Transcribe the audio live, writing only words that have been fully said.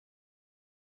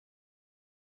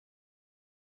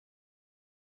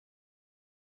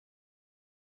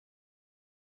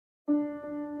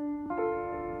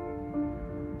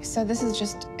So this is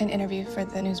just an interview for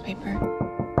the newspaper.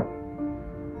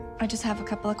 I just have a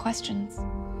couple of questions.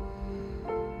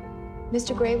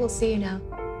 Mr. Gray will see you now.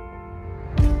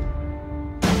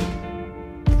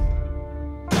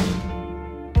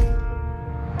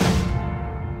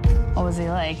 What was he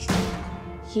like?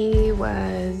 He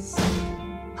was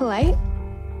polite,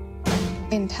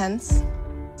 Intense,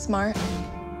 smart,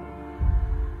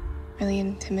 really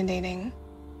intimidating.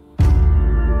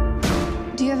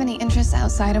 Do you have any interests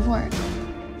outside of work?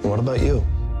 What about you?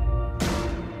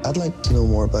 I'd like to know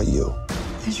more about you.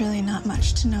 There's really not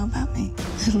much to know about me.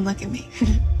 Look at me.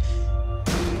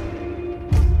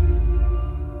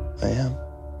 I am.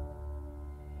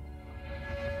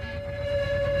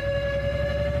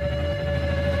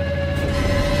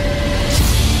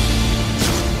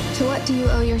 To what do you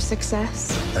owe your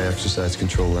success? I exercise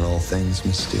control in all things,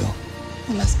 Miss Steele.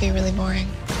 It must be really boring.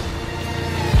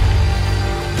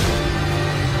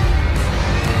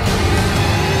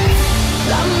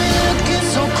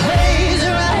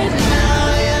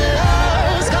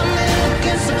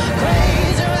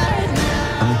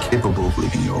 I'm incapable of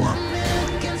leaving you alone.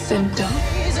 Then don't.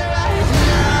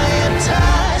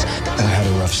 I had a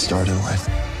rough start in life.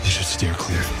 You should steer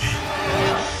clear of me.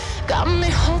 Got me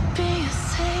hoping you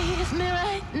save me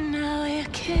right now. Your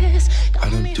kiss. I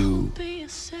don't do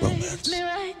romance. Me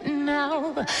right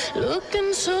now.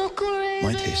 Looking so great.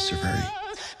 My tastes are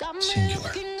very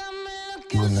singular.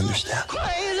 You wouldn't understand.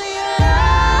 Crazy